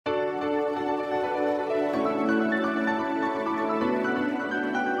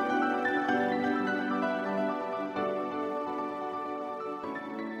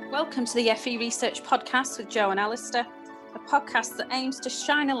Welcome to the FE Research Podcast with Jo and Alistair, a podcast that aims to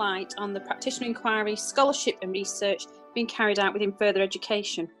shine a light on the practitioner inquiry, scholarship and research being carried out within further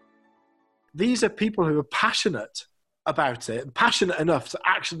education. These are people who are passionate about it, and passionate enough to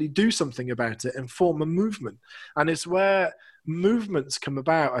actually do something about it and form a movement. And it's where movements come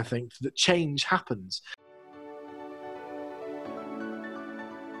about, I think, that change happens.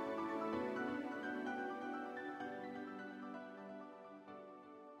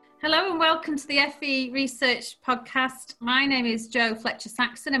 Hello and welcome to the FE Research Podcast. My name is Jo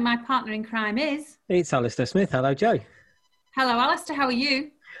Fletcher-Saxon and my partner in crime is... It's Alistair Smith. Hello, Jo. Hello, Alistair. How are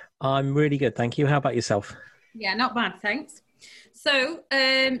you? I'm really good, thank you. How about yourself? Yeah, not bad, thanks. So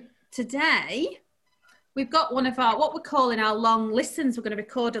today we've got one of our, what we're calling our long listens. We're going to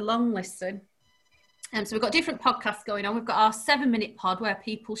record a long listen. So we've got different podcasts going on. We've got our 7-minute pod where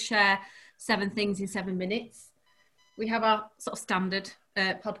people share 7 things in 7 minutes. We have our sort of standard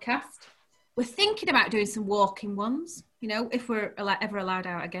podcast. We're thinking about doing some walking ones, you know, if we're ever allowed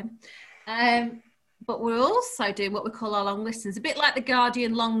out again. But we're also doing what we call our long listens, a bit like the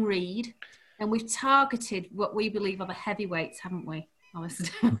Guardian long read. And we've targeted what we believe are the heavyweights, haven't we,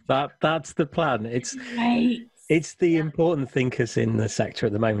 Alistair? That's the plan. It's the important thinkers in the sector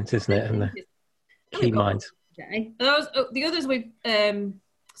at the moment, isn't it? And the key minds. Okay. The others we've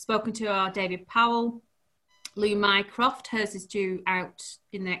spoken to are David Powell, Lou Mycroft, hers is due out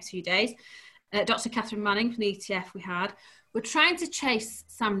in the next few days. Dr. Catherine Manning from the ETF we had. We're trying to chase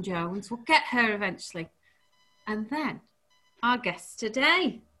Sam Jones. We'll get her eventually. And then our guest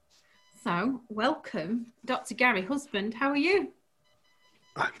today. So welcome, Dr. Gary Husband. How are you?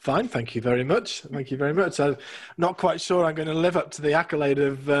 I'm fine, thank you very much. Thank you very much. I'm not quite sure I'm going to live up to the accolade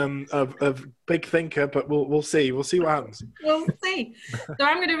of big thinker, but we'll see. We'll see what happens. We'll see. So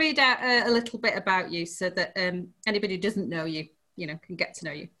I'm going to read out a little bit about you so that anybody who doesn't know you, can get to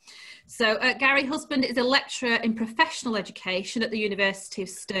know you. So Gary Husband is a lecturer in professional education at the University of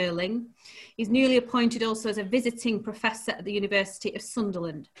Stirling. He's newly appointed also as a visiting professor at the University of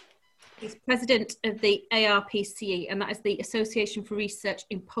Sunderland. He's president of the ARPCE, and that is the Association for Research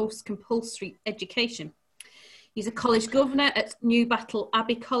in Post-Compulsory Education. He's a college governor at Newbattle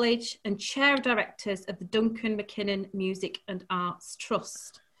Abbey College and chair of directors of the Duncan Mackinnon Music and Arts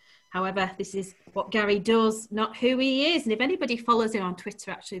Trust. However, this is what Gary does, not who he is. And if anybody follows him on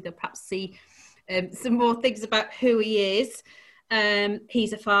Twitter, actually, they'll perhaps see some more things about who he is.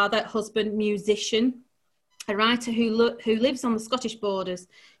 He's a father, husband, musician, a writer who lives on the Scottish borders.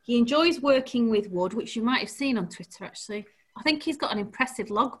 He enjoys working with wood, which you might have seen on Twitter, actually. I think he's got an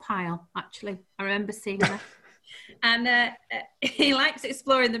impressive log pile, actually. I remember seeing that. And he likes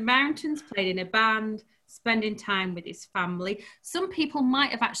exploring the mountains, playing in a band, spending time with his family. Some people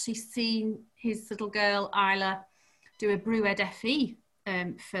might have actually seen his little girl, Isla, do a Brewed FE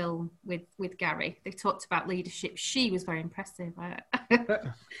film with Gary. They talked about leadership. She was very impressive.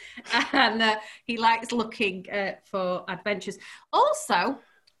 And he likes looking for adventures. Also,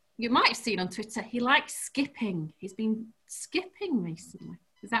 you might have seen on Twitter, he likes skipping. He's been skipping recently.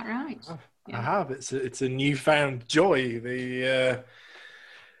 Is that right? I have. It's a newfound joy. The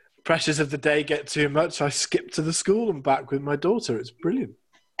pressures of the day get too much. I skip to the school and back with my daughter. It's brilliant.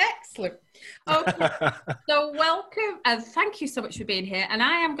 Excellent. Okay. So welcome and thank you so much for being here. And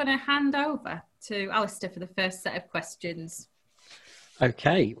I am going to hand over to Alistair for the first set of questions.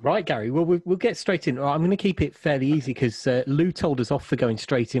 Okay, right, Gary. Well, we'll get straight in. I'm going to keep it fairly easy because Lou told us off for going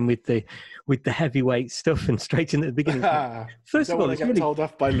straight in with the heavyweight stuff and straight in at the beginning. First of all, get told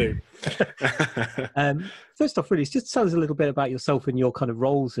off by Lou. First off, really, just tell us a little bit about yourself and your kind of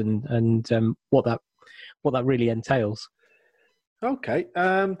roles and what that really entails. Okay,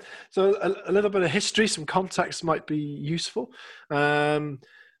 so a little bit of history, some context might be useful. When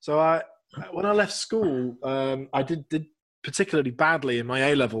I left school, I did particularly badly in my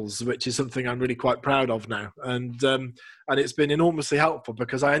A-levels, which is something I'm really quite proud of now. And it's been enormously helpful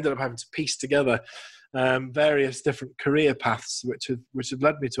because I ended up having to piece together various different career paths, which have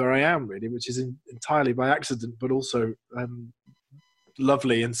led me to where I am, really, which is entirely by accident, but also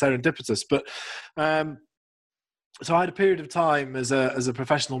lovely and serendipitous. But so I had a period of time as a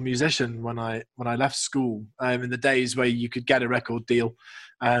professional musician when I left school, in the days where you could get a record deal,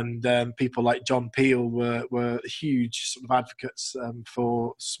 and people like John Peel were huge sort of advocates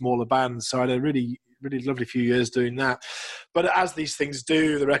for smaller bands. So I had a really, really lovely few years doing that. But as these things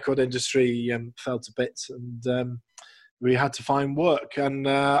do, the record industry fell to bits, and we had to find work. And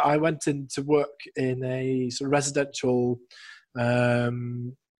I went into work in a sort of residential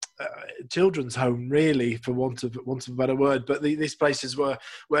children's home, really, for want of a better word. But these places were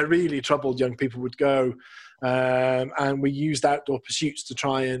where really troubled young people would go and we used outdoor pursuits to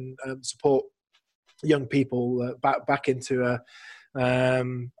try and support young people back into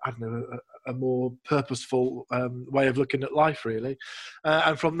a more purposeful way of looking at life, really.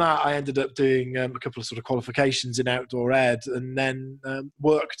 And from that, I ended up doing a couple of sort of qualifications in outdoor ed, and then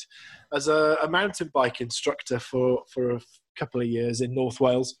worked as a mountain bike instructor for a couple of years in North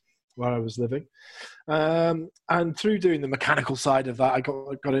Wales, where I was living. And through doing the mechanical side of that, I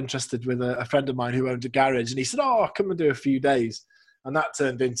got interested with a friend of mine who owned a garage, and he said, "Oh, come and do a few days." And that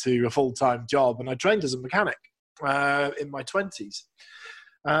turned into a full-time job. And I trained as a mechanic in my 20s.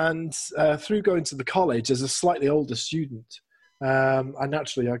 And through going to the college as a slightly older student, I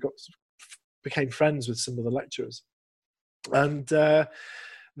became friends with some of the lecturers. And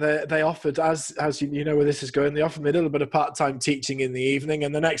they offered, as you know where this is going, they offered me a little bit of part-time teaching in the evening.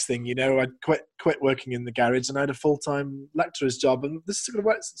 And the next thing you know, I'd quit working in the garage, and I had a full-time lecturer's job. And this is sort of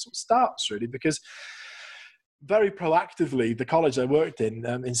where it sort of starts, really, because very proactively, the college I worked in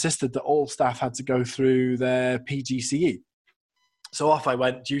insisted that all staff had to go through their PGCE. So off I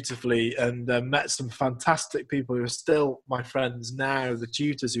went dutifully and met some fantastic people who are still my friends now, the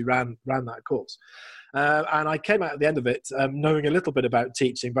tutors who ran that course. And I came out at the end of it knowing a little bit about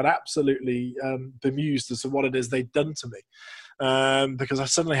teaching, but absolutely bemused as to what it is they'd done to me. Because I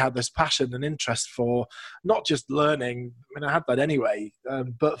suddenly had this passion and interest for not just learning, I mean, I had that anyway,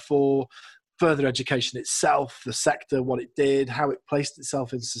 but for further education itself, the sector, what it did, how it placed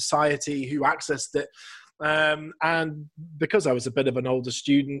itself in society, who accessed it. And because I was a bit of an older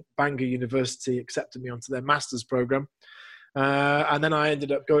student, Bangor University accepted me onto their master's program. And then I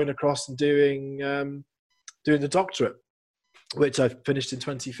ended up going across and doing the doctorate, which I finished in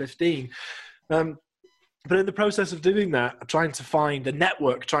 2015. But in the process of doing that, trying to find a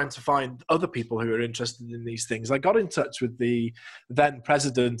network, trying to find other people who are interested in these things, I got in touch with the then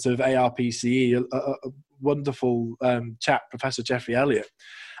president of ARPCE, a wonderful chap, Professor Jeffrey Elliott,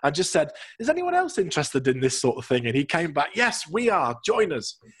 and just said, "Is anyone else interested in this sort of thing?" And he came back, "Yes, we are. Join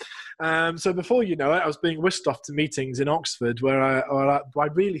us." So before you know it, I was being whisked off to meetings in Oxford where I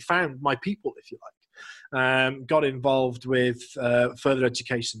really found my people, if you like. Got involved with further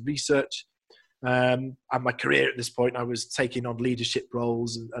education research. And my career at this point, I was taking on leadership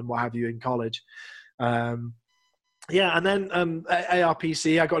roles and what have you in college. And then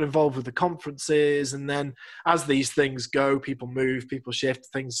ARPC, I got involved with the conferences, and then as these things go, people move, people shift,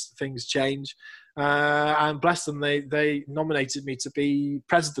 things change. And bless them, they nominated me to be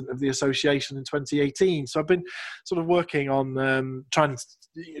president of the association in 2018. So I've been sort of working on trying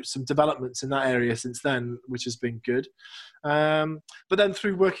some developments in that area since then, which has been good. But then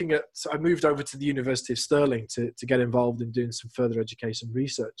through working I moved over to the University of Stirling to get involved in doing some further education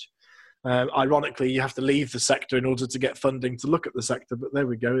research. Ironically, you have to leave the sector in order to get funding to look at the sector, but there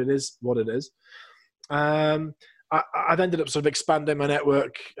we go. It is what it is. I've ended up sort of expanding my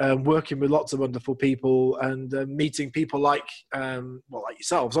network, working with lots of wonderful people, and meeting people like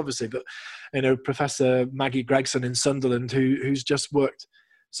yourselves, obviously, but Professor Maggie Gregson in Sunderland, who's just worked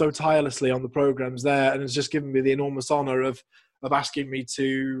so tirelessly on the programs there, and has just given me the enormous honour of asking me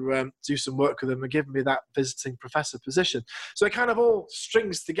to do some work with them and giving me that visiting professor position. So it kind of all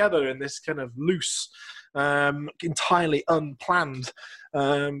strings together in this kind of loose, entirely unplanned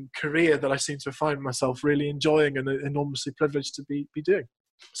career that I seem to find myself really enjoying and enormously privileged to be doing.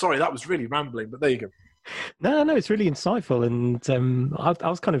 Sorry, that was really rambling, but there you go. No, it's really insightful, and I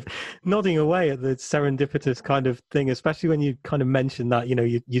was kind of nodding away at the serendipitous kind of thing, especially when you kind of mentioned that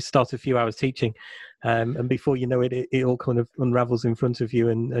you start a few hours teaching, and before you know it, it all kind of unravels in front of you,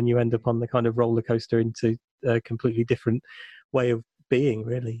 and you end up on the kind of roller coaster into a completely different way of being,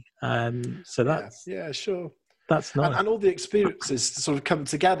 really. So that's sure. That's nice. And all the experiences sort of come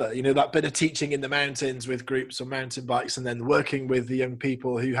together, that bit of teaching in the mountains with groups on mountain bikes, and then working with the young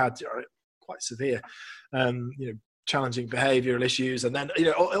people who had quite severe, challenging behavioural issues, and then it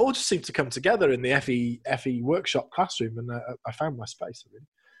all just seemed to come together in the FE workshop classroom, and I found my space. Really.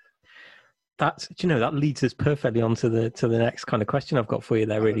 That leads us perfectly on to the next kind of question I've got for you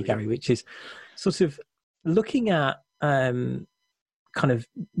there, really, Gary, which is sort of looking at kind of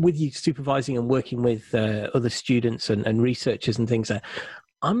with you supervising and working with other students and researchers and things there.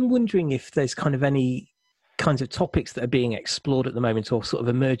 I'm wondering if there's kind of any kinds of topics that are being explored at the moment, or sort of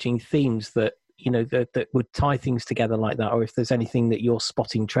emerging themes that that would tie things together like that, or if there's anything that you're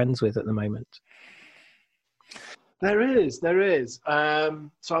spotting trends with at the moment. There is.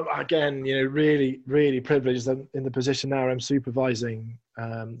 So again, really, really privileged. I'm in the position now. I'm supervising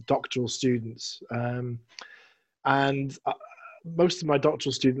doctoral students, and most of my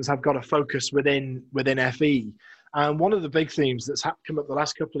doctoral students have got a focus within FE. And one of the big themes that's come up the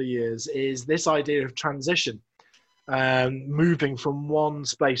last couple of years is this idea of transition, moving from one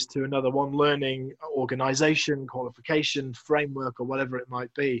space to another, one learning organization, qualification, framework, or whatever it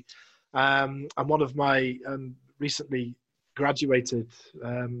might be. And one of my recently graduated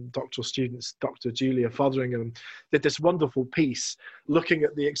doctoral students, Dr. Julia Fotheringham, did this wonderful piece looking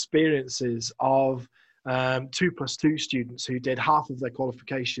at the experiences of 2+2 students who did half of their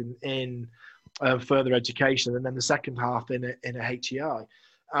qualification in further education and then the second half in a HEI.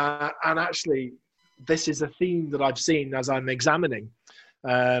 And actually, this is a theme that I've seen as I'm examining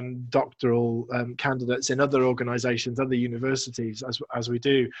doctoral candidates in other organizations, other universities, as we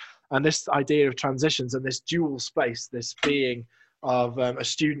do. And this idea of transitions and this dual space, this being of a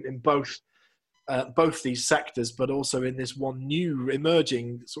student in both these sectors, but also in this one new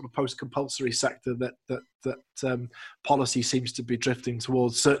emerging sort of post-compulsory sector that policy seems to be drifting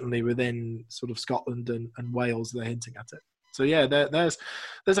towards, certainly within sort of Scotland and Wales. They're hinting at it. So yeah, there's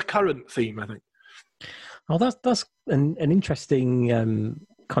a current theme, I think. Oh, that's an interesting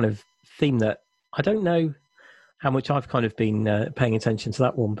kind of theme that I don't know how much I've kind of been paying attention to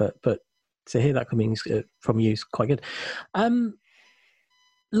that one, but to hear that coming from you is quite good.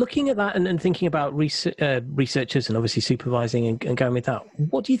 Looking at that and thinking about researchers and obviously supervising and going with that,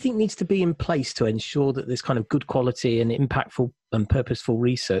 what do you think needs to be in place to ensure that there's kind of good quality and impactful and purposeful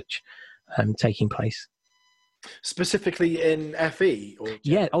research taking place? Specifically in FE? Or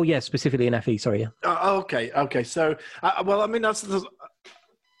yeah. Oh, yeah. Specifically in FE. Sorry. Yeah. Okay. So, well, I mean, I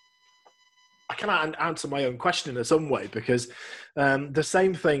cannot answer my own question in some way, because the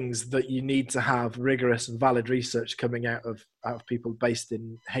same things that you need to have rigorous and valid research coming out of people based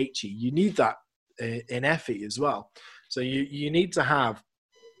in HE, you need that in FE as well. So you need to have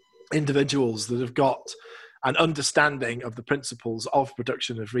individuals that have got an understanding of the principles of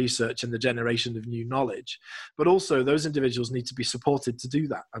production of research and the generation of new knowledge. But also those individuals need to be supported to do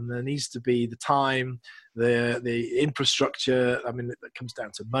that. And there needs to be the time, the infrastructure, I mean, it comes down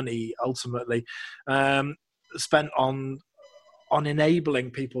to money ultimately, spent on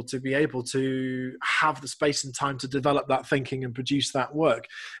enabling people to be able to have the space and time to develop that thinking and produce that work.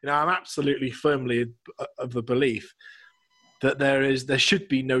 You know, I'm absolutely firmly of the belief that there should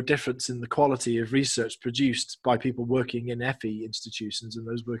be no difference in the quality of research produced by people working in FE institutions and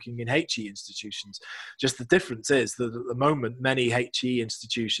those working in HE institutions. Just the difference is that at the moment, many HE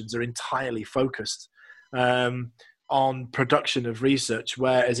institutions are entirely focused on production of research,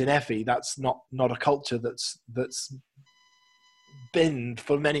 whereas in FE, that's not a culture that's been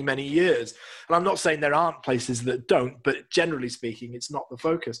for many, many years. And I'm not saying there aren't places that don't, but generally speaking, it's not the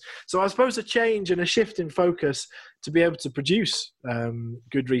focus. So I suppose a change and a shift in focus to be able to produce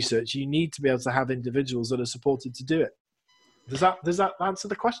good research, you need to be able to have individuals that are supported to do it. Does that answer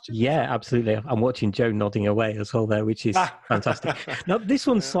the question? Yeah, absolutely. I'm watching Joe nodding away as well there, which is fantastic. Now, this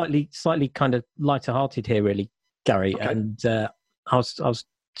one's slightly kind of lighter hearted here, really, Gary. Okay. And I was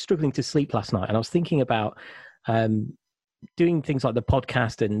struggling to sleep last night, and I was thinking about doing things like the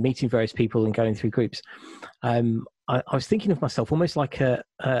podcast and meeting various people and going through groups. I was thinking of myself almost like a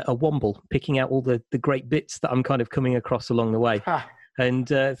womble, picking out all the great bits that I'm kind of coming across along the way. And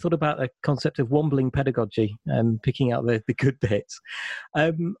thought about the concept of wombling pedagogy and picking out the good bits.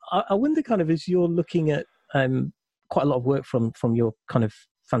 I wonder, kind of, as you're looking at quite a lot of work from your kind of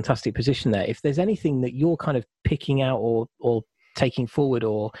fantastic position there, if there's anything that you're kind of picking out or taking forward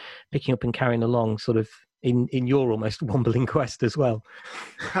or picking up and carrying along sort of in your almost wombling quest as well.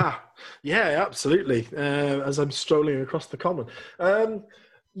 Yeah, absolutely. As I'm strolling across the common.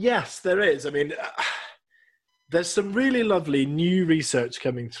 Yes, there is. I mean, there's some really lovely new research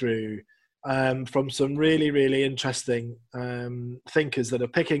coming through from some really, really interesting thinkers that are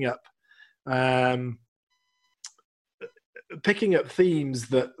picking up themes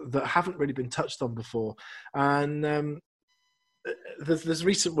that haven't really been touched on before. And there's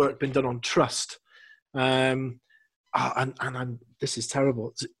recent work been done on trust. This is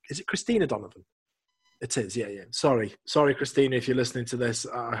terrible. Is it Christina Donovan? It is, yeah. Sorry, Christina, if you're listening to this,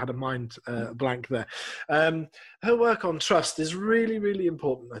 I had a mind blank there. Her work on trust is really, really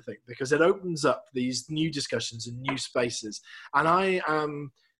important, I think, because it opens up these new discussions and new spaces. And I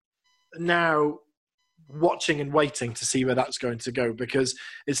am now watching and waiting to see where that's going to go, because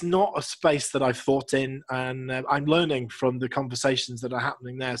it's not a space that I've thought in, and I'm learning from the conversations that are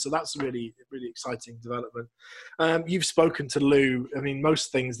happening there. So that's really, really exciting development. You've spoken to Lou. I mean,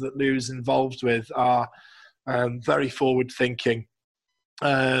 most things that Lou's involved with are very forward thinking,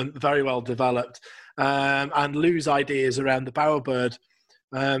 very well developed. And Lou's ideas around the bowerbird,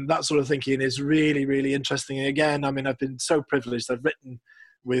 that sort of thinking is really, really interesting. And again, I mean, I've been so privileged. I've written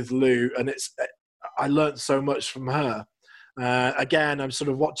with Lou, and I learned so much from her. Again, I'm sort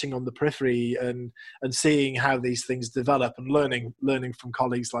of watching on the periphery and seeing how these things develop and learning from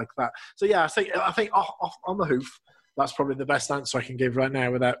colleagues like that. So yeah, I think off on the hoof, that's probably the best answer I can give right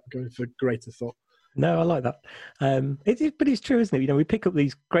now without going for greater thought. No, I like that. But it's true, isn't it? You know, we pick up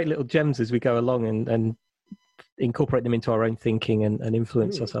these great little gems as we go along and incorporate them into our own thinking and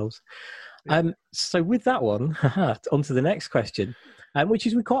influence ourselves. Yeah. So with that one, on to the next question, which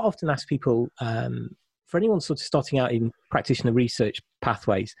is we quite often ask people, for anyone sort of starting out in practitioner research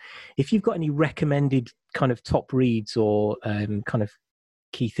pathways, if you've got any recommended kind of top reads or kind of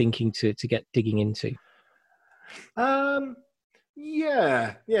key thinking to get digging into.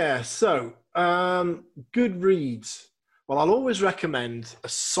 Yeah. So, good reads. Well, I'll always recommend a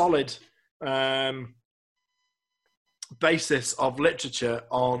solid basis of literature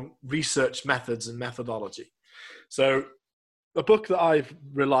on research methods and methodology. So, a book that I've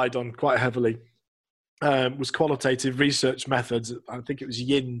relied on quite heavily was Qualitative Research Methods. I think it was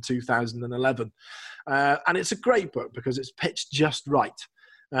Yin 2011. And it's a great book because it's pitched just right.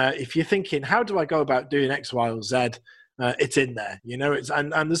 If you're thinking, how do I go about doing X, Y, or Z? It's in there, you know.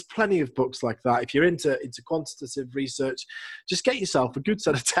 And there's plenty of books like that. If you're into quantitative research, just get yourself a good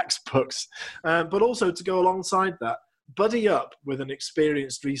set of textbooks. But also to go alongside that, buddy up with an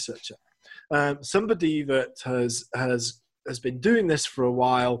experienced researcher, somebody that has been doing this for a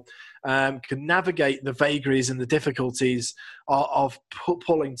while, can navigate the vagaries and the difficulties of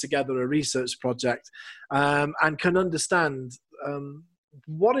pulling together a research project, and can understand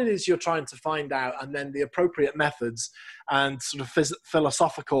what it is you're trying to find out, and then the appropriate methods and sort of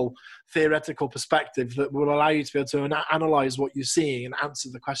philosophical, theoretical perspective that will allow you to be able to analyze what you're seeing and answer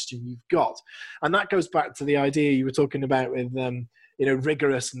the question you've got. And that goes back to the idea you were talking about with,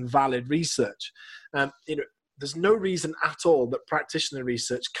 rigorous and valid research. There's no reason at all that practitioner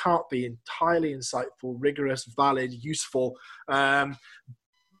research can't be entirely insightful, rigorous, valid, useful.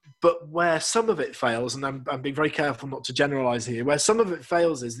 But where some of it fails, and I'm being very careful not to generalize here, where some of it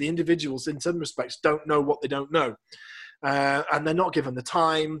fails is the individuals in some respects don't know what they don't know. And they're not given the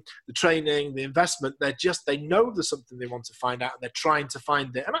time, the training, the investment. They know there's something they want to find out and they're trying to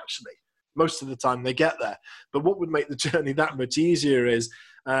find it. And actually, most of the time they get there. But what would make the journey that much easier is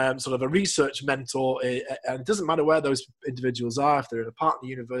sort of a research mentor, and it doesn't matter where those individuals are, if they're in a partner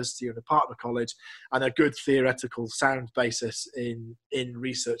university or in a partner college, and a good theoretical sound basis in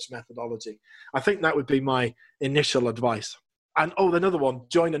research methodology. I think that would be my initial advice. And another one,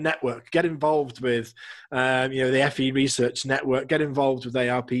 join a network, get involved with the FE Research Network, get involved with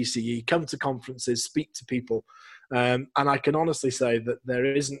ARPCE, come to conferences, speak to people. And I can honestly say that there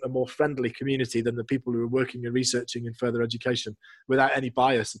isn't a more friendly community than the people who are working and researching in further education, without any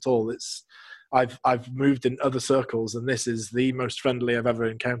bias at all. I've moved in other circles, and this is the most friendly I've ever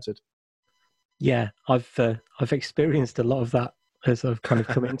encountered. Yeah, I've experienced a lot of that as I've kind of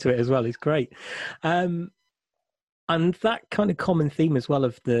come into it as well. It's great. And that kind of common theme as well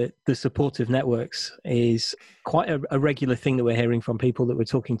of the supportive networks is quite a regular thing that we're hearing from people that we're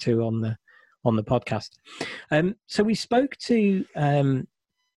talking to on the podcast. So we spoke to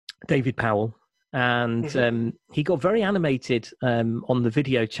David Powell, and he got very animated on the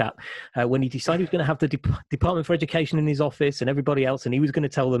video chat when he decided he was going to have the Department for Education in his office and everybody else, and he was going to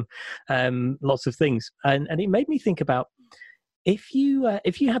tell them lots of things. And it made me think about, if you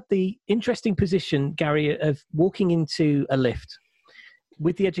had the interesting position, Gary, of walking into a lift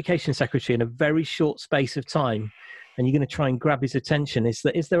with the Education Secretary in a very short space of time, and you're going to try and grab his attention, is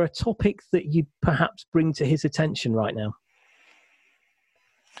there a topic that you perhaps bring to his attention right now?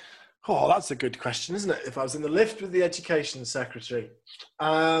 Oh, that's a good question, isn't it? If I was in the lift with the Education Secretary,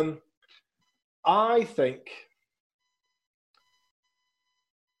 I think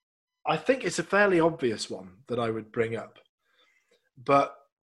it's a fairly obvious one that I would bring up. But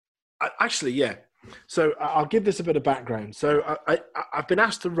actually, yeah. So I'll give this a bit of background. So I've been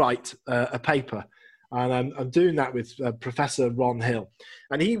asked to write a paper, and I'm doing that with Professor Ron Hill.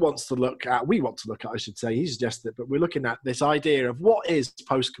 And we want to look at, I should say, he suggested it, but we're looking at this idea of what is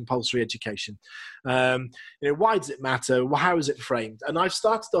post-compulsory education. Why does it matter? How is it framed? And I've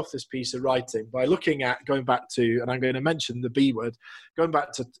started off this piece of writing by going back to, and I'm going to mention the B word, going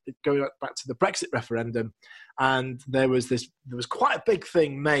back to the Brexit referendum. And there was quite a big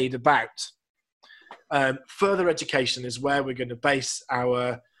thing made about further education is where we're going to base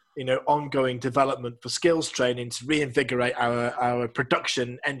our ongoing development for skills training to reinvigorate our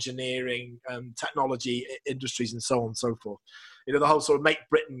production, engineering, technology industries, and so on and so forth. The whole sort of make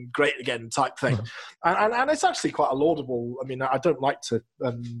Britain great again type thing. And it's actually quite a laudable, I don't like to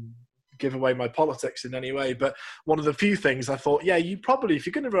give away my politics in any way, but one of the few things I thought, yeah, you probably, if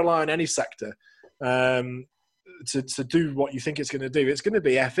you're going to rely on any sector, to do what you think it's going to do. It's going to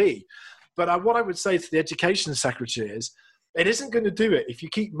be FE. But what I would say to the Education Secretary is, it isn't going to do it if you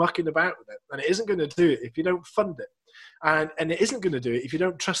keep mucking about with it, and it isn't going to do it if you don't fund it, and it isn't going to do it if you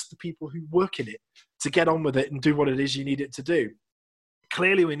don't trust the people who work in it to get on with it and do what it is you need it to do.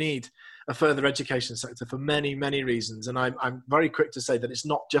 Clearly, we need a further education sector for many, many reasons, and I'm very quick to say that it's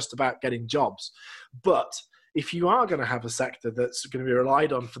not just about getting jobs. But if you are going to have a sector that's going to be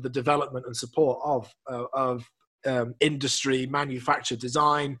relied on for the development and support of industry, manufacture,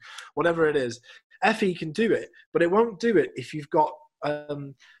 design, whatever it is, FE can do it, but it won't do it if you've got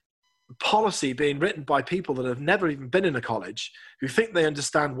policy being written by people that have never even been in a college, who think they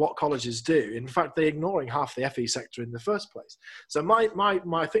understand what colleges do. In fact, they're ignoring half the FE sector in the first place. So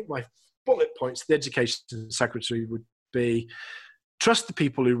I think my bullet points to the Education Secretary would be: trust the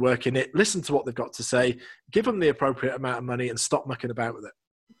people who work in it, listen to what they've got to say, give them the appropriate amount of money, and stop mucking about with it.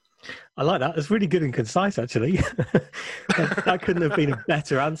 I like that. It's really good and concise, actually. That couldn't have been a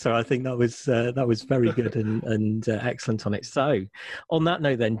better answer. I think that was very good and excellent on it. So on that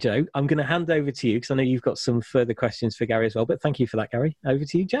note then, Joe, I'm going to hand over to you because I know you've got some further questions for Gary as well, but thank you for that, Gary. Over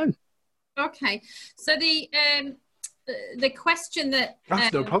to you, Joe. Okay. So the question that...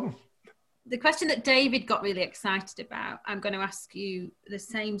 That's no problem. The question that David got really excited about, I'm going to ask you the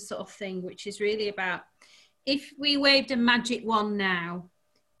same sort of thing, which is really about, if we waved a magic wand now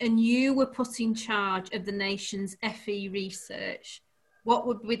and you were put in charge of the nation's FE research, what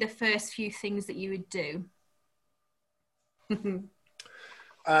would be the first few things that you would do? And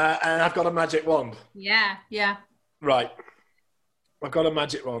I've got a magic wand. Yeah. Right. I've got a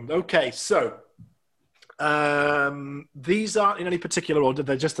magic wand. Okay, so these aren't in any particular order.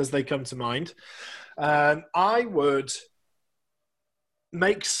 They're just as they come to mind. I would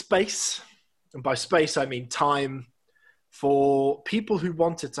make space, and by space I mean time, for people who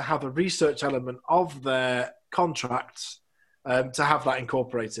wanted to have a research element of their contracts to have that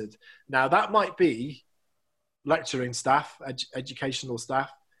incorporated. Now, that might be lecturing staff, educational staff.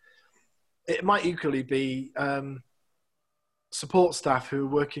 It might equally be support staff who are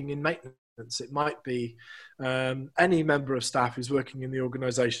working in maintenance. It might be any member of staff who's working in the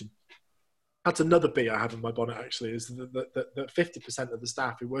organisation. That's another bee I have in my bonnet, actually, is that 50% of the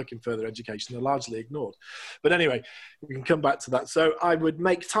staff who work in further education are largely ignored. But anyway, we can come back to that. So I would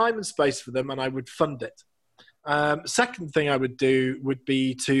make time and space for them, and I would fund it. Second thing I would do would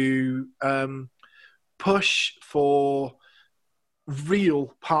be to push for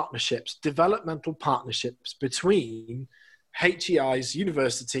real partnerships, developmental partnerships between HEIs,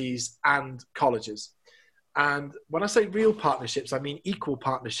 universities, and colleges. And when I say real partnerships, I mean equal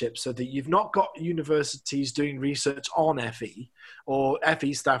partnerships, so that you've not got universities doing research on FE or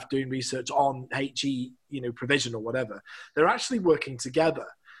FE staff doing research on HE, provision or whatever. They're actually working together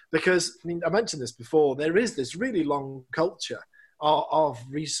because, I mentioned this before, there is this really long culture of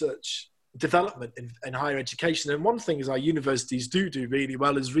research development in higher education. And one thing is our universities do really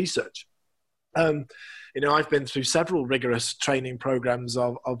well is research. I've been through several rigorous training programs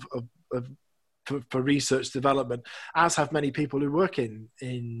for research development, as have many people who work in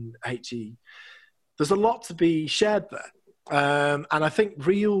HE. There's a lot to be shared there. And I think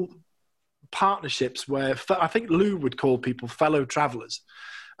real partnerships where I think Lou would call people fellow travelers.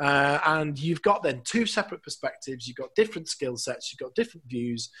 And you've got then two separate perspectives. You've got different skill sets. You've got different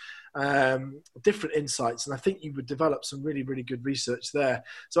views, different insights. And I think you would develop some really, really good research there.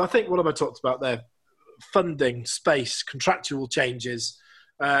 So I think what have I talked about there? Funding, space, contractual changes,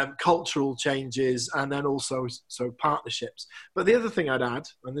 cultural changes, and then also partnerships. But the other thing I'd add,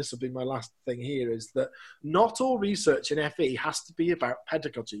 and this will be my last thing here, is that not all research in FE has to be about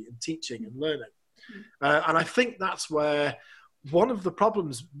pedagogy and teaching and learning. And I think that's where one of the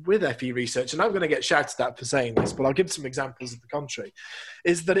problems with FE research, and I'm going to get shouted at for saying this, but I'll give some examples of the contrary,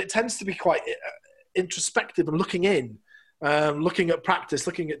 is that it tends to be quite introspective and looking in, looking at practice,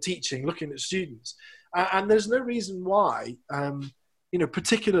 looking at teaching, looking at students. And there's no reason why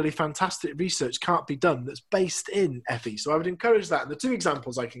particularly fantastic research can't be done that's based in FE. So I would encourage that. And the two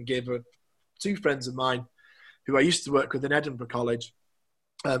examples I can give are two friends of mine who I used to work with in Edinburgh College.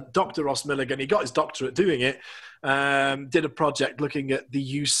 Dr. Ross Milligan, he got his doctorate doing it, did a project looking at the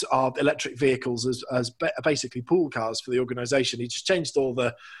use of electric vehicles as basically pool cars for the organisation. He just changed all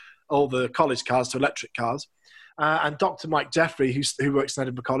the college cars to electric cars. And Dr. Mike Jeffrey, who works in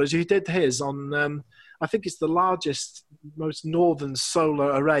Edinburgh College, he did his on... I think it's the largest, most northern solar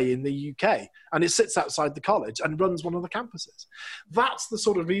array in the UK. And it sits outside the college and runs one of the campuses. That's the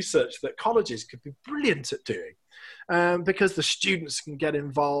sort of research that colleges could be brilliant at doing because the students can get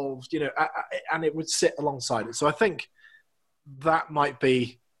involved, and it would sit alongside it. So I think that might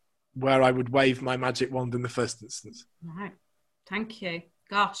be where I would wave my magic wand in the first instance. Right. Thank you.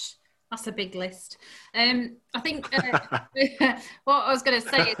 Gosh, that's a big list. I think what I was going to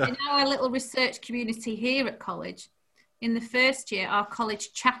say is in our little research community here at college, in the first year, our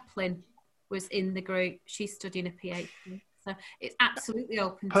college chaplain was in the group. She's studying a PhD. So it's absolutely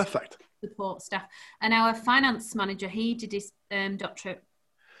open Perfect. to support staff. And our finance manager, he did his doctorate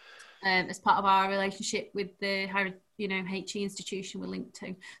as part of our relationship with the higher, HE institution we're linked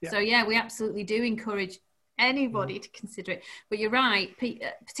to. Yeah. So yeah, we absolutely do encourage anybody to consider it. But you're right,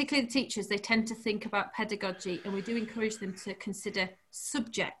 particularly the teachers, they tend to think about pedagogy, and we do encourage them to consider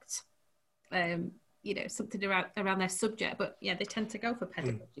subject, something around their subject. But yeah, they tend to go for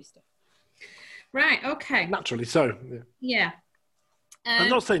pedagogy stuff. Right, okay. Naturally so. Yeah. I'm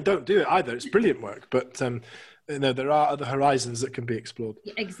not saying don't do it either. It's brilliant work, but there are other horizons that can be explored.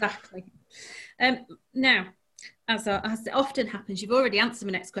 Yeah, exactly. Now, as often happens, you've already answered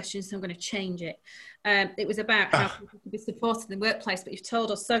my next question, so I'm going to change it. It was about how people can be supported in the workplace, but you've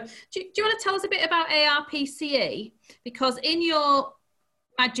told us. So do you want to tell us a bit about ARPCE? Because in your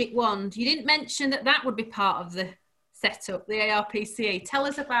magic wand, you didn't mention that would be part of the setup, the ARPCE. Tell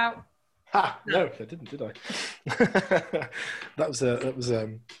us about... No, I didn't, did I? That was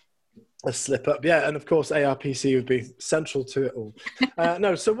a slip up. Yeah, and of course ARPC would be central to it all.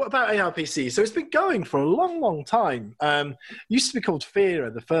 No, so what about ARPC? So it's been going for a long, long time. Used to be called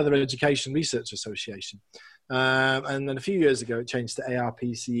FERA, the Further Education Research Association. And then a few years ago it changed to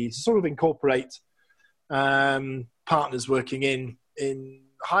ARPCE to sort of incorporate partners working in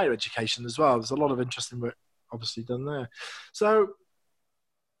higher education as well. There's a lot of interesting work obviously done there. So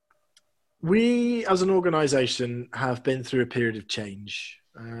we, as an organisation, have been through a period of change.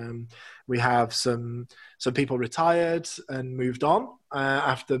 We have some people retired and moved on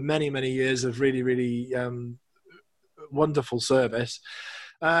after many, many years of really, really wonderful service.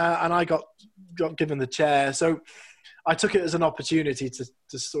 And I got given the chair. So I took it as an opportunity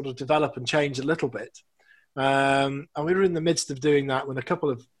to sort of develop and change a little bit. And we were in the midst of doing that when a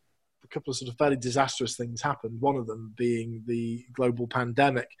couple of sort of fairly disastrous things happened, one of them being the global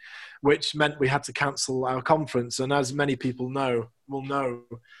pandemic, which meant we had to cancel our conference. And as many people will know,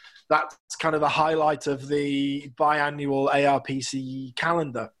 that's kind of the highlight of the biannual ARPCE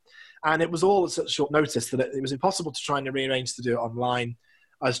calendar. And it was all at such short notice that it was impossible to try and rearrange to do it online.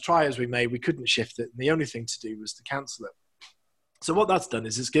 As try as we may, we couldn't shift it. And the only thing to do was to cancel it. So what that's done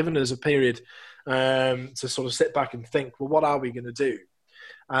is it's given us a period to sort of sit back and think, well, what are we going to do?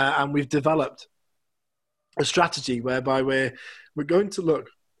 And we've developed a strategy whereby we're going to look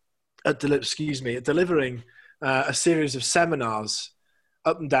at delivering a series of seminars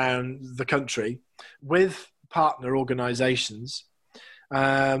up and down the country with partner organisations,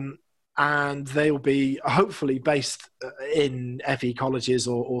 and they will be hopefully based in FE colleges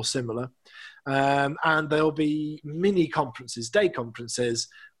or similar, and there'll be mini conferences, day conferences,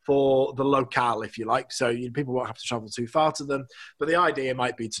 for the locale, if you like. So people won't have to travel too far to them. But the idea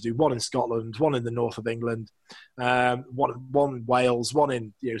might be to do one in Scotland, one in the north of England, one in Wales, one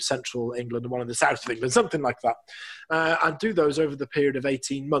in central England, and one in the south of England, something like that. And do those over the period of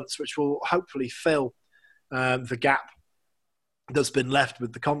 18 months, which will hopefully fill the gap that's been left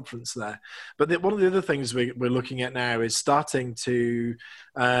with the conference there. But one of the other things we're looking at now is starting to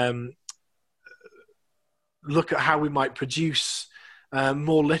look at how we might produce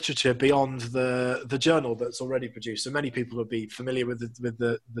more literature beyond the journal that's already produced. So many people will be familiar with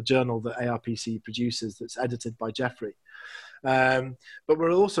the journal that ARPC produces that's edited by Jeffrey. But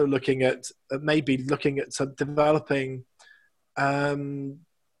we're also looking at developing,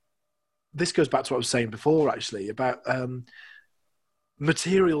 this goes back to what I was saying before actually, about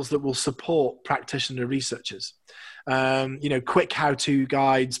materials that will support practitioner researchers. Quick how-to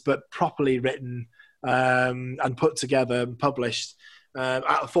guides, but properly written and put together and published at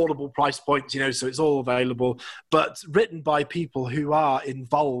affordable price points, so it's all available, but written by people who are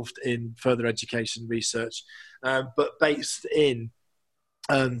involved in further education research, but based in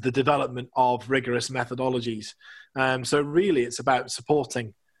the development of rigorous methodologies. So really it's about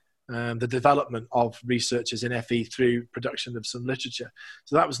supporting the development of researchers in FE through production of some literature.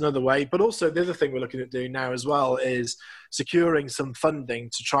 So that was another way. But also the other thing we're looking at doing now as well is securing some funding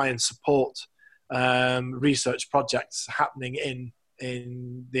to try and support research projects happening in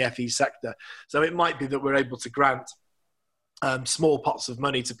the FE sector. So it might be that we're able to grant small pots of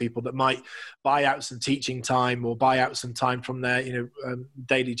money to people that might buy out some teaching time or buy out some time from their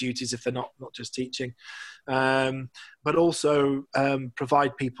daily duties if they're not just teaching, but also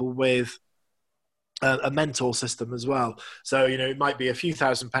provide people with a mentor system as well. So it might be a few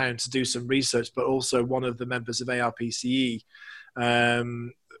 £1,000s to do some research, but also one of the members of ARPCE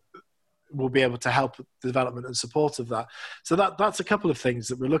will be able to help the development and support of that. So that's a couple of things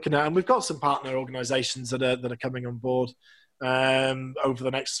that we're looking at, and we've got some partner organisations that are coming on board over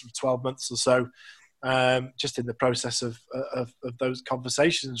the next 12 months or so, just in the process of those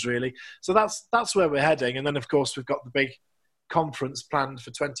conversations, really. So that's where we're heading, and then of course we've got the big conference planned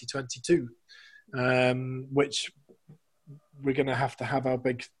for 2022, which we're going to have our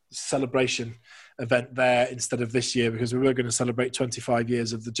big celebration event there instead of this year, because we were going to celebrate 25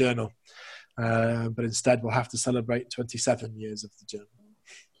 years of the journal, but instead we'll have to celebrate 27 years of the journal.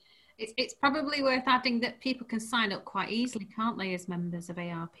 It's probably worth adding that people can sign up quite easily, can't they, as members of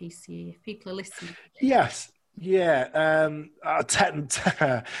ARPCE, if people are listening? Yes. Yeah.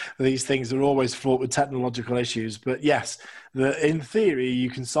 These things are always fraught with technological issues, but yes, in theory, you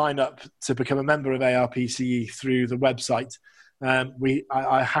can sign up to become a member of ARPCE through the website.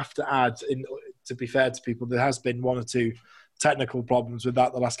 I have to add, to be fair to people, there has been one or two technical problems with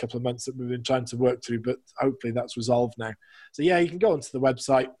that the last couple of months that we've been trying to work through, but hopefully that's resolved now. So yeah, you can go onto the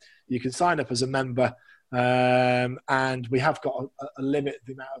website, you can sign up as a member, and we have got a limit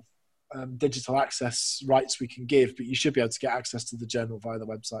the amount of digital access rights we can give, but you should be able to get access to the journal via the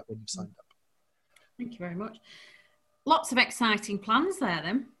website when you've signed up. Thank you very much. Lots of exciting plans there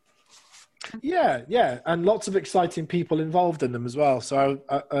then. Yeah, and lots of exciting people involved in them as well. So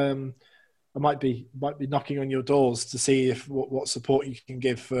I might be knocking on your doors to see if what support you can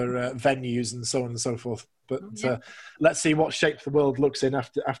give for venues and so on and so forth. But let's see what shape the world looks in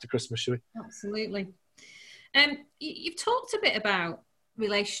after Christmas, shall we? Absolutely. You've talked a bit about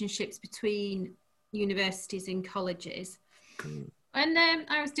relationships between universities and colleges. When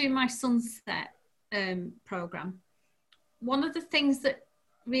I was doing my Sunset programme, one of the things that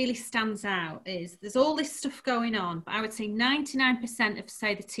really stands out is there's all this stuff going on, but I would say 99% of,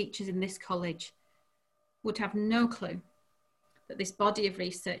 say, the teachers in this college would have no clue that this body of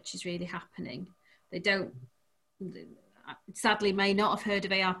research is really happening. They don't, sadly, may not have heard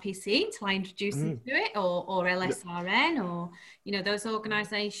of ARPCE until I introduced them to it, or LSRN, or, you know, those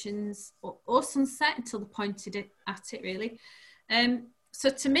organisations, or Sunset until they pointed at it, really. So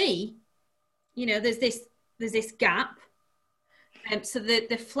to me, you know, there's this gap. So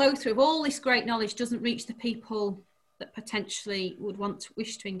the flow through of all this great knowledge doesn't reach the people that potentially would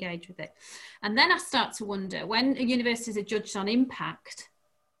wish to engage with it. And then I start to wonder, when universities are judged on impact,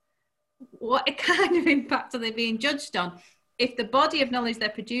 what kind of impact are they being judged on if the body of knowledge they're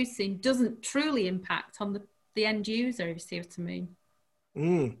producing doesn't truly impact on the end user, if you see what I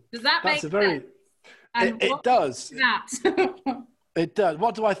mean? Does that make sense? It does. It does.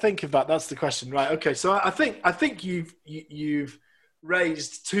 What do I think of that? That's the question, right? Okay, so I think you've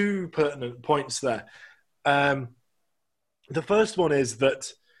raised two pertinent points there. The first one is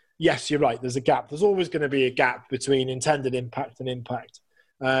that, yes, you're right, there's a gap. There's always going to be a gap between intended impact and impact.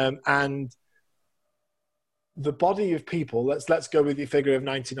 And the body of people, let's go with your figure of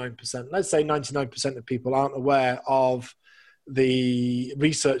 99%. Let's say 99% of people aren't aware of the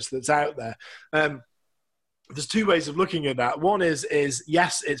research that's out there. There's two ways of looking at that. One is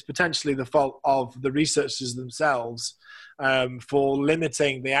yes, it's potentially the fault of the researchers themselves for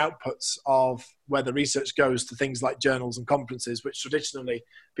limiting the outputs of where the research goes to things like journals and conferences, which traditionally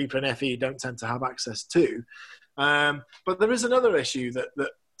people in FE don't tend to have access to. But there is another issue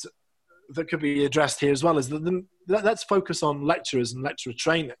that could be addressed here as well, is let's focus on lecturers and lecturer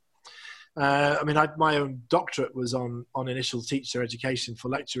training. I mean, my own doctorate was on initial teacher education for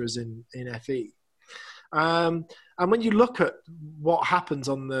lecturers in FE. And when you look at what happens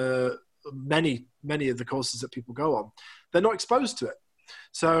on the many of the courses that people go on, they're not exposed to it.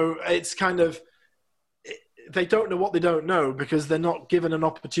 So it's kind of, they don't know what they don't know because they're not given an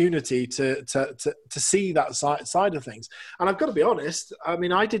opportunity to see that side of things. And I've got to be honest, I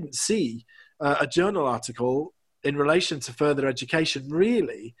mean, I didn't see a journal article in relation to further education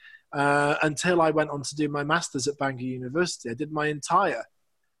really until I went on to do my master's at Bangor University. I did my entire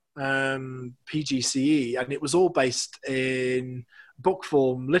PGCE, and it was all based in book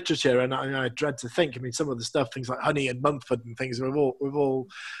form literature, and I dread to think, I mean, some of the stuff, things like Honey and Mumford and things, we've all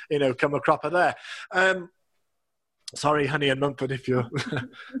you know, come a cropper there. Sorry, Honey and Mumford, if you're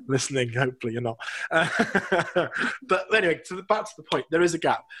listening, hopefully you're not. But anyway, back to the point, there is a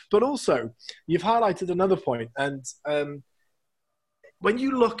gap. But also, you've highlighted another point, and when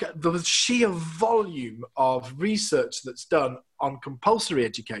you look at the sheer volume of research that's done on compulsory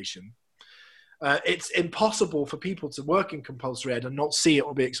education, it's impossible for people to work in compulsory ed and not see it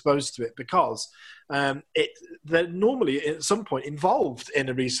or be exposed to it, because they're normally at some point involved in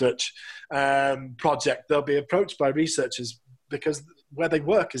a research project. They'll be approached by researchers because where they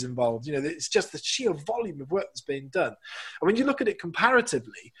work is involved. You know, it's just the sheer volume of work that's being done. And when you look at it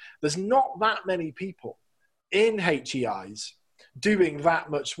comparatively, there's not that many people in HEIs doing that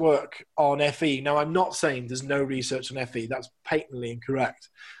much work on FE. Now, I'm not saying there's no research on FE. That's patently incorrect.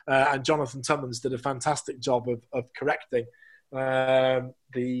 And Jonathan Tummons did a fantastic job of correcting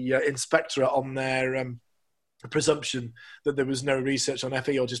the inspectorate on their presumption that there was no research on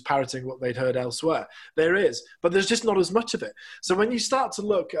FE or just parroting what they'd heard elsewhere. There is, but there's just not as much of it. So when you start to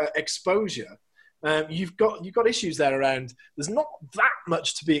look at exposure, you've got issues there around there's not that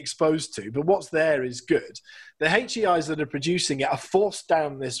much to be exposed to, but what's there is good. The HEIs that are producing it are forced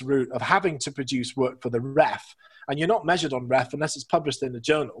down this route of having to produce work for the ref, and you're not measured on ref unless it's published in a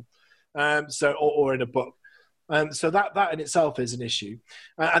journal, or in a book. So that in itself is an issue.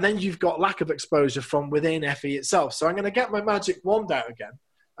 And then you've got lack of exposure from within FE itself. So I'm going to get my magic wand out again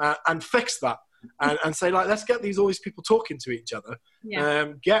and fix that and say, like, let's get all these people talking to each other.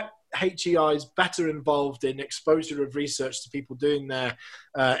 Yeah. Get HEIs better involved in exposure of research to people doing their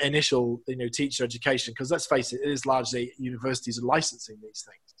initial, teacher education. Because let's face it, it is largely universities are licensing these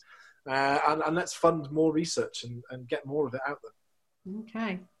things. And let's fund more research and get more of it out there.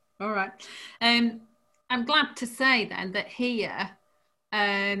 Okay. All right. I'm glad to say then that here,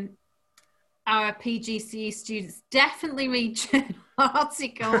 our PGCE students definitely read journal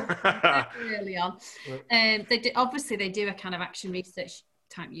articles early on. Obviously they do a kind of action research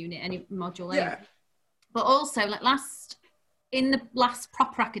type unit, any module, yeah. But also in the last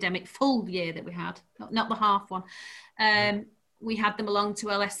proper academic full year that we had, not the half one, we had them along to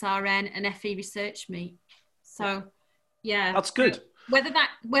LSRN and FE research meet. So yeah, that's good.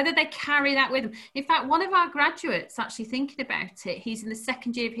 Whether they carry that with them. In fact, one of our graduates actually thinking about it, he's in the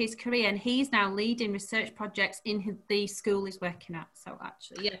second year of his career and he's now leading research projects in the school he's working at. So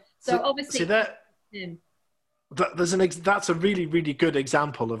actually, yeah. So obviously, that's a really, really good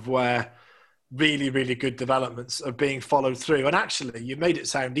example of where really, really good developments are being followed through. And actually, you made it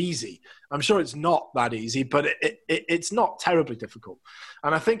sound easy. I'm sure it's not that easy, but it's not terribly difficult.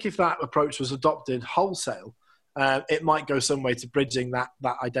 And I think if that approach was adopted wholesale, it might go some way to bridging that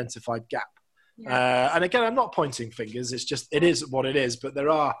identified gap. Yeah. And again, I'm not pointing fingers. It's just, it is what it is. But there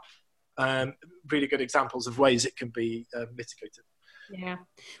are really good examples of ways it can be mitigated. Yeah.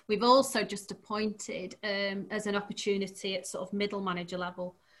 We've also just appointed as an opportunity at sort of middle manager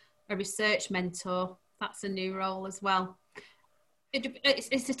level, a research mentor. That's a new role as well.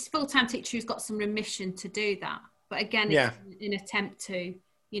 It's a full-time teacher who's got some remission to do that. But again, it's an attempt to,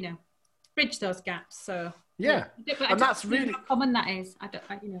 bridge those gaps. So yeah, and that's really how common that is. I don't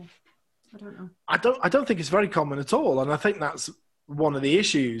know. I don't think it's very common at all, and I think that's one of the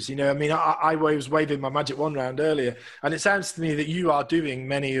issues. I was waving my magic wand round earlier, and it sounds to me that you are doing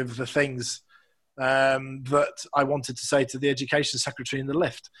many of the things that I wanted to say to the education secretary in the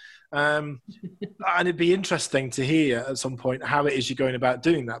lift. And it'd be interesting to hear at some point how it is you're going about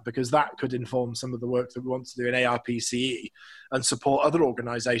doing that, because that could inform some of the work that we want to do in ARPCE and support other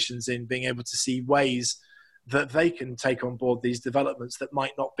organisations in being able to see ways that they can take on board these developments that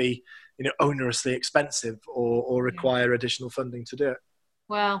might not be, onerously expensive or require additional funding to do it.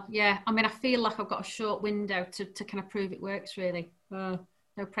 Well, yeah. I mean, I feel like I've got a short window to kind of prove it works, really. No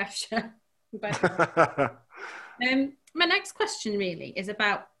pressure. My next question really is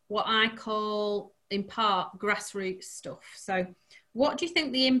about what I call, in part, grassroots stuff. So what do you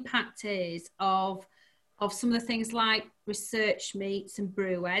think the impact is of some of the things like research meets and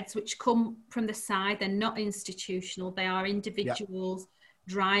breweds, which come from the side? They're not institutional, they are individuals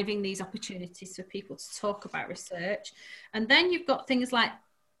driving these opportunities for people to talk about research. And then you've got things like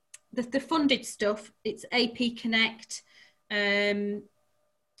the funded stuff. It's AP Connect,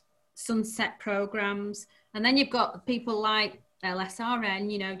 Sunset programs, and then you've got people like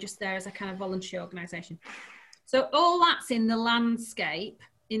LSRN, just there as a kind of voluntary organisation. So all that's in the landscape,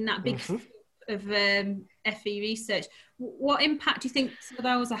 in that big of FE research. What impact do you think some of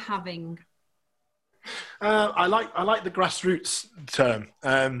those are having? I like the grassroots term,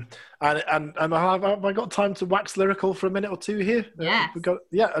 and have I got time to wax lyrical for a minute or two here? Yeah.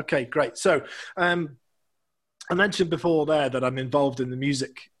 Okay, great. So I mentioned before there that I'm involved in the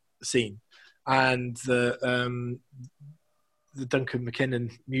music scene, and the Duncan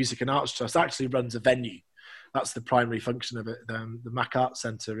McKinnon Music and Arts Trust actually runs a venue. That's the primary function of it, the Mac Arts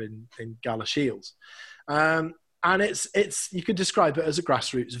Centre in Galashiels. And it's you could describe it as a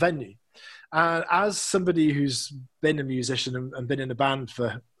grassroots venue. And as somebody who's been a musician and been in a band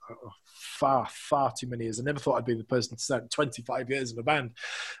for far too many years, I never thought I'd be the person to spend 25 years in a band.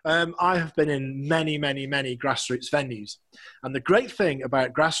 I have been in many grassroots venues. And the great thing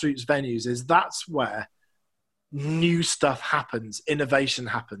about grassroots venues is that's where new stuff happens, innovation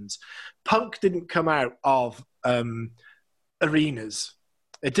happens. Punk didn't come out of arenas.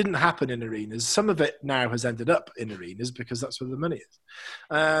 It didn't happen in arenas. Some of it now has ended up in arenas because that's where the money is.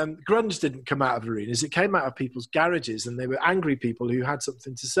 Grunge didn't come out of arenas. It came out of people's garages, and they were angry people who had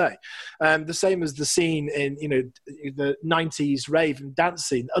something to say. The same as the scene in, the 90s rave and dance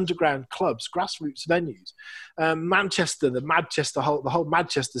scene, underground clubs, grassroots venues. Manchester, the whole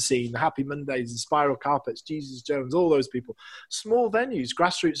Manchester scene, the Happy Mondays and Spiral Carpets, Jesus Jones, all those people. Small venues,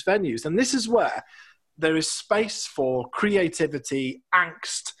 grassroots venues. And this is where there is space for creativity,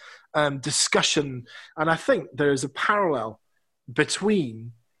 angst, discussion. And I think there is a parallel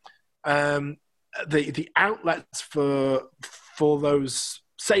between the outlets for those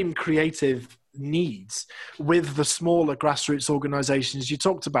same creative needs with the smaller grassroots organizations you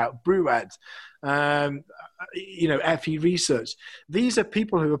talked about, Brewed, FE Research. These are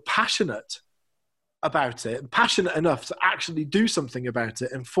people who are passionate about it, passionate enough to actually do something about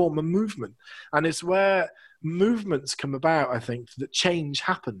it and form a movement. And it's where movements come about, I think, that change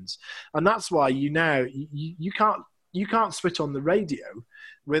happens. And that's why you can't switch on the radio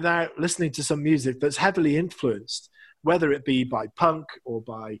without listening to some music that's heavily influenced, whether it be by punk or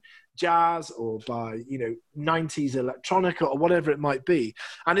by jazz or by 90s electronica or whatever it might be.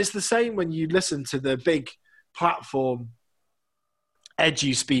 And it's the same when you listen to the big platform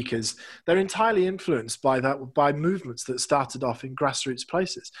edgy speakers. They're entirely influenced by movements that started off in grassroots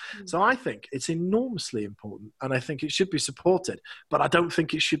places. So I think it's enormously important, and I think it should be supported, but I don't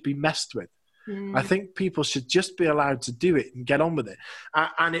think it should be messed with. I think people should just be allowed to do it and get on with it.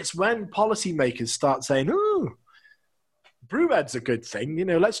 And it's when policymakers start saying, oh, Brewed's a good thing,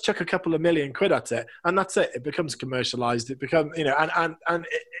 let's chuck a couple of million quid at it, and that's it. It becomes commercialized. It becomes, and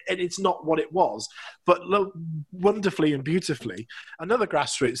it's not what it was. But wonderfully and beautifully, another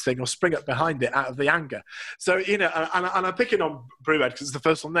grassroots thing will spring up behind it out of the anger. So, and I'm picking on Brewed because it's the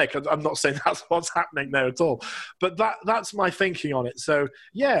first one there, because I'm not saying that's what's happening there at all. But that's my thinking on it. So,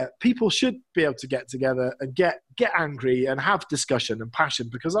 yeah, people should be able to get together and get angry and have discussion and passion,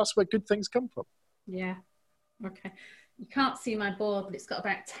 because that's where good things come from. Yeah. Okay. You can't see my board, but it's got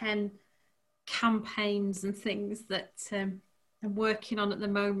about 10 campaigns and things that I'm working on at the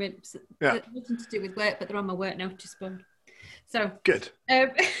moment. Yeah. Nothing to do with work, but they're on my work notice board. So good.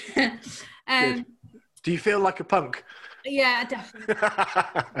 Good. Do you feel like a punk? Yeah, definitely.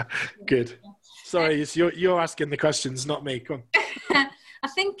 Good. Sorry, you're asking the questions, not me. Come on. I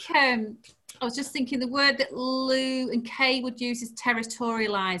think I was just thinking the word that Lou and Kay would use is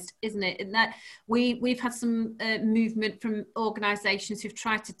territorialised, isn't it? In that we've had some movement from organisations who've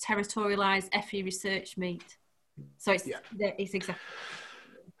tried to territorialise FE Research Meet. So it's exactly.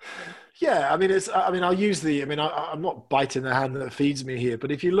 Yeah, I'll use I'm not biting the hand that feeds me here,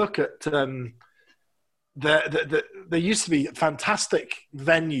 but if you look at there used to be fantastic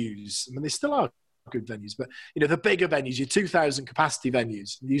venues. They still are good venues, but the bigger venues, your 2,000 capacity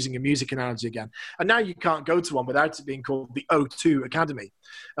venues, using a music analogy again, and now you can't go to one without it being called the O2 Academy.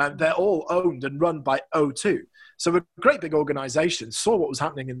 They're all owned and run by O2. So a great big organization saw what was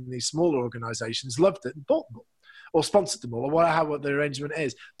happening in these smaller organizations, loved it, and bought them all, or sponsored them all, or what the arrangement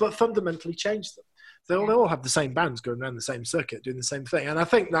is, but fundamentally changed them. They all have the same bands going around the same circuit, doing the same thing. And I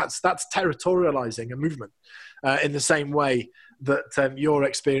think that's territorializing a movement in the same way that you're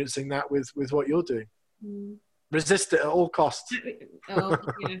experiencing that with what you're doing. Resist it at all costs. It's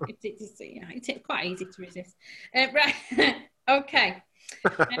quite easy to resist. Right. Okay.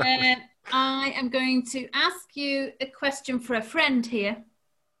 I am going to ask you a question for a friend here.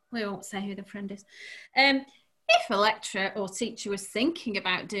 We won't say who the friend is. If a lecturer or teacher was thinking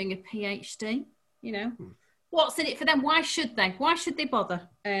about doing a PhD, what's in it for them? Why should they? Why should they bother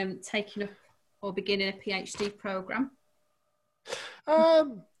taking up or beginning a PhD program?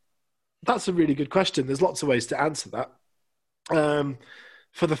 That's a really good question. There's lots of ways to answer that.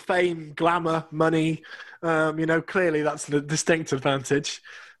 For the fame, glamour, money, clearly that's the distinct advantage.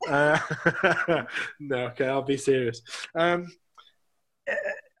 No, okay, I'll be serious.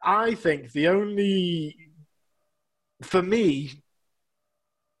 I think for me,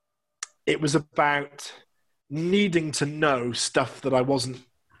 it was about needing to know stuff that I wasn't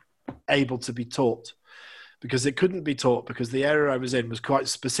able to be taught, because it couldn't be taught, because the area I was in was quite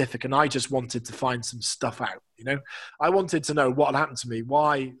specific, and I just wanted to find some stuff out. I wanted to know what happened to me,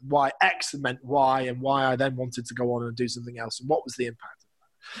 why X meant Y, and why I then wanted to go on and do something else, and what was the impact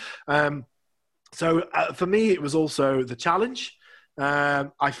of that. So for me, it was also the challenge.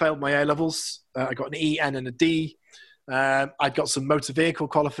 I failed my A-levels. I got an E, N, and a D. I got some motor vehicle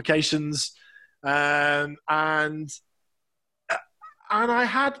qualifications, and I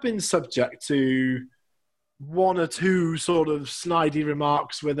had been subject to one or two sort of snidey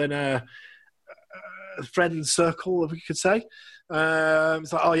remarks within a friend circle, if we could say.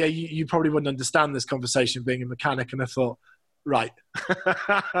 It's like, oh yeah, you probably wouldn't understand this conversation being a mechanic. And I thought, right,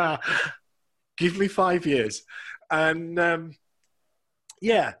 give me 5 years. And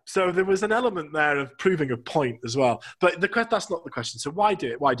yeah, so there was an element there of proving a point as well. But that's not the question. So why do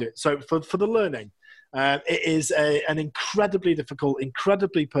it? Why do it? So for the learning, it is an incredibly difficult,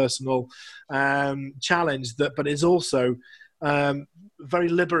 incredibly personal challenge, but is also very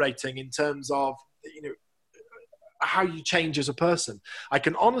liberating in terms of, how you change as a person. I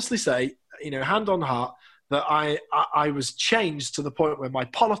can honestly say, hand on heart, that I was changed to the point where my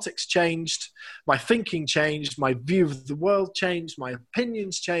politics changed, my thinking changed, my view of the world changed, my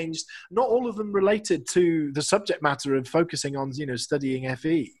opinions changed. Not all of them related to the subject matter of focusing on, studying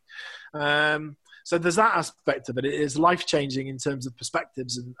FE. So there's that aspect of it. It is life-changing in terms of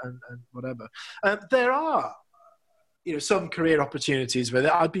perspectives and whatever. There are, some career opportunities with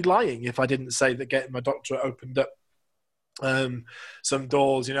it. I'd be lying if I didn't say that getting my doctorate opened up some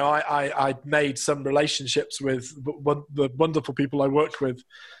doors. I made some relationships with the wonderful people I worked with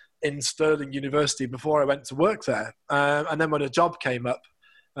in Stirling University before I went to work there. And then when a job came up,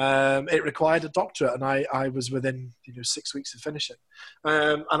 it required a doctorate, and I was within 6 weeks of finishing,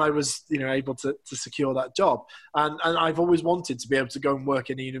 and I was able to secure that job. And I've always wanted to be able to go and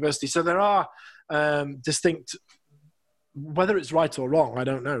work in a university. So there are distinct, whether it's right or wrong, I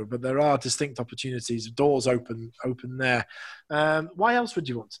don't know, but there are distinct opportunities, doors open there. Why else would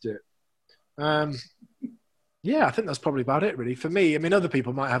you want to do it? Yeah, I think that's probably about it, really. For me, I mean, other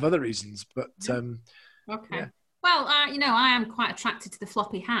people might have other reasons, but okay. Yeah. Well, I am quite attracted to the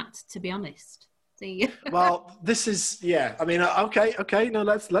floppy hat, to be honest. Well, this is, yeah. I mean, okay. No,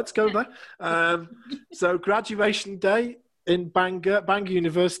 let's go there. So, graduation day in Bangor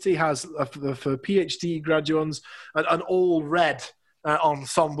University has for PhD graduates an all red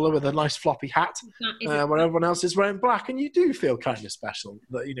ensemble with a nice floppy hat, where everyone else is wearing black, and you do feel kind of special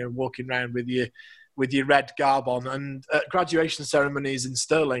that walking around with your red garb on. And at graduation ceremonies in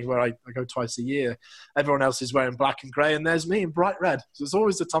Stirling, where I go twice a year, everyone else is wearing black and grey, and there's me in bright red. So it's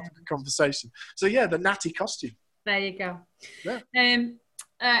always a topic of conversation. So yeah, the natty costume. There you go. Yeah.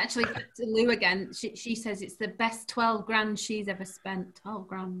 Actually, back to Lou again. She says it's the best 12 grand she's ever spent. 12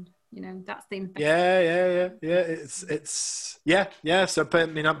 grand. That's the investment. Yeah. So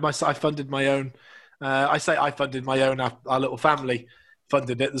I funded my own. I say I funded my own. Our little family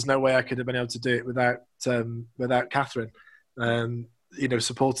funded it. There's no way I could have been able to do it without Catherine,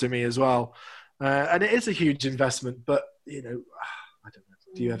 supporting me as well. And it is a huge investment, but I don't know.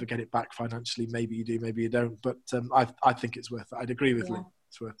 Do you ever get it back financially? Maybe you do, maybe you don't. But I think it's worth it. I'd agree with Lee.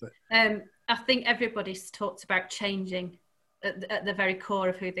 It's worth it. I think everybody's talked about changing at the very core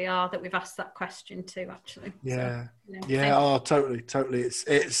of who they are, that we've asked that question to, actually. Yeah. So, yeah. Oh, totally.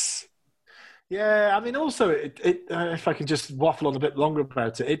 It's. Yeah, I mean, also, if I can just waffle on a bit longer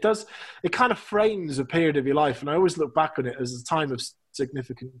about it, it kind of frames a period of your life, and I always look back on it as a time of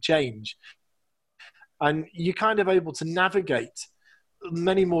significant change. And you're kind of able to navigate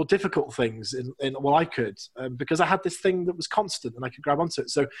many more difficult things I could, because I had this thing that was constant and I could grab onto it.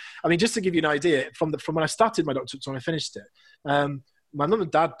 So, I mean, just to give you an idea, from when I started my doctorate to when I finished it, my mum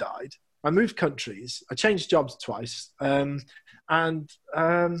and dad died. I moved countries. I changed jobs twice. And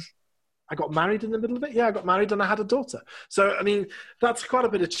I got married in the middle of it. Yeah, I got married and I had a daughter. So, I mean, that's quite a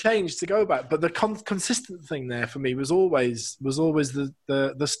bit of change to go about. But the consistent thing there for me was always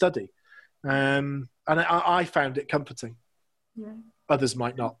the study. And I found it comforting. Yeah. Others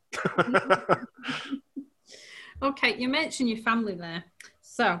might not. Okay, you mentioned your family there.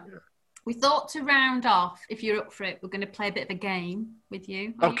 So we thought to round off, if you're up for it, we're going to play a bit of a game with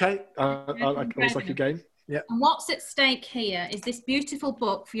you. Okay, I always like a game. Yeah. And what's at stake here is this beautiful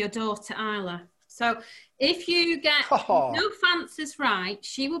book for your daughter, Isla. So if you get no fancies right,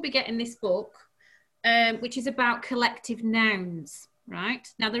 she will be getting this book, which is about collective nouns. Right.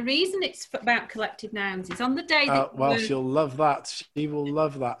 Now, the reason it's about collective nouns is on the day that she'll love that. She will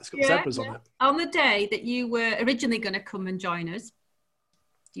love that. It's got zebras on it. On the day that you were originally going to come and join us,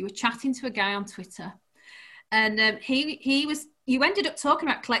 you were chatting to a guy on Twitter, and you ended up talking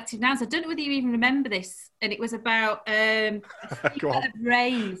about collective nouns. I don't know whether you even remember this, and it was about a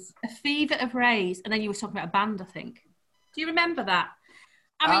fever of rays, and then you were talking about a band, I think. Do you remember that?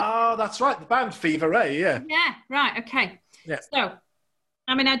 That's right, the band Fever Ray, yeah. Yeah, right, okay. Yeah. So,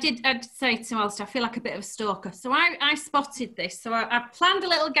 I mean, I'd say to Alistair, I feel like a bit of a stalker. So I spotted this. So I planned a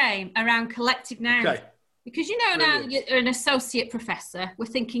little game around collective nouns. Okay. Because now you're an associate professor, we're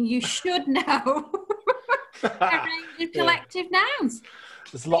thinking you should know a range of collective nouns.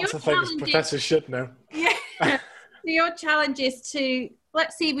 There's lots of things professors should know. Yeah. Your challenge is to,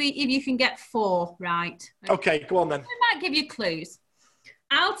 let's see if you can get 4 right. Okay, go on then. I might give you clues.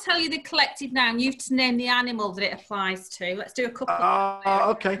 I'll tell you the collective noun. You have to name the animal that it applies to. Let's do a couple.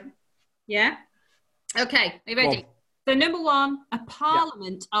 Okay. Yeah? Okay, are you ready? So number 1, a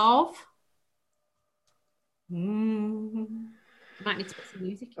parliament of... Might need to put some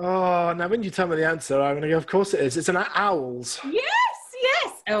music in. Oh, now when you tell me the answer, I'm going to go, of course it is. It's an owls. Yes.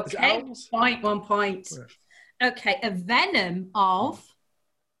 Okay, 1 point. Yeah. Okay, a venom of...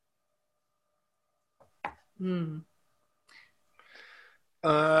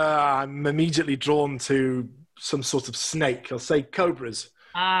 I'm immediately drawn to some sort of snake. I'll say cobras.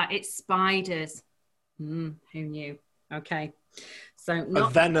 It's spiders. Who knew? Okay. So a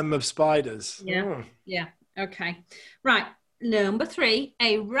venom of spiders. Yeah. Yeah. Okay. Right. Number 3,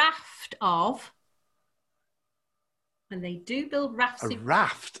 a raft of, and they do build rafts. A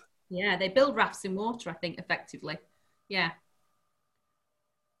raft? Yeah, they build rafts in water, I think, effectively. Yeah.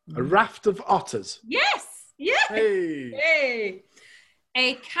 A raft of otters. Yes. Yeah. Hey.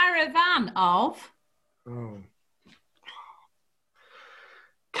 A caravan of.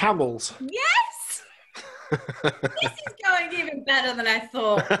 Camels. Yes. This is going even better than I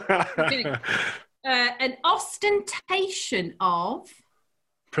thought. An ostentation of...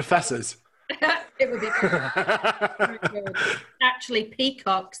 Professors. It would be good. Actually,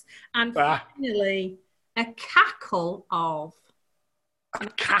 peacocks. And finally, a cackle of... A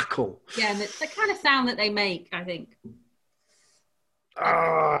cackle? Yeah, and it's the kind of sound that they make, I think.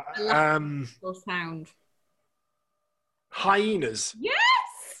 Sound. Hyenas. Yes!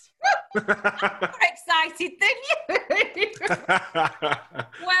 More excited than you.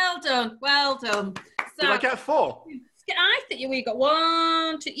 Well done. So, did I get 4? I think we got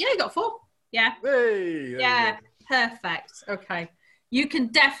 1, 2. Yeah, you got 4. Yeah. Hey, yeah. Perfect. Okay. You can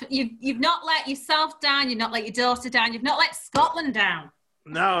definitely. You've not let yourself down. You've not let your daughter down. You've not let Scotland down.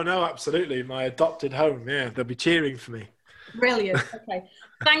 No, absolutely. My adopted home. Yeah, they'll be cheering for me. Brilliant. Okay.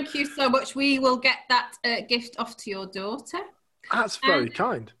 Thank you so much. We will get that gift off to your daughter. That's very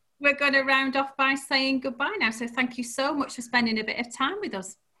kind. We're going to round off by saying goodbye now. So thank you so much for spending a bit of time with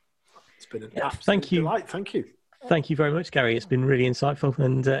us. It's been an absolute delight. Thank you. Thank you very much, Gary. It's been really insightful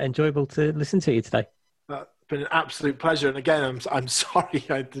and enjoyable to listen to you today. It's been an absolute pleasure. And again, I'm sorry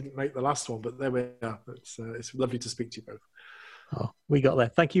I didn't make the last one, but there we are. It's lovely to speak to you both. Oh, we got there.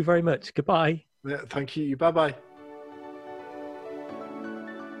 Thank you very much. Goodbye. Yeah, thank you. Bye-bye.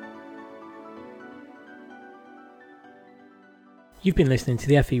 You've been listening to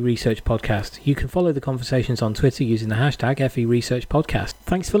the FE Research Podcast. You can follow the conversations on Twitter using the hashtag FE Research Podcast.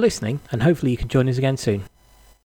 Thanks for listening, and hopefully you can join us again soon.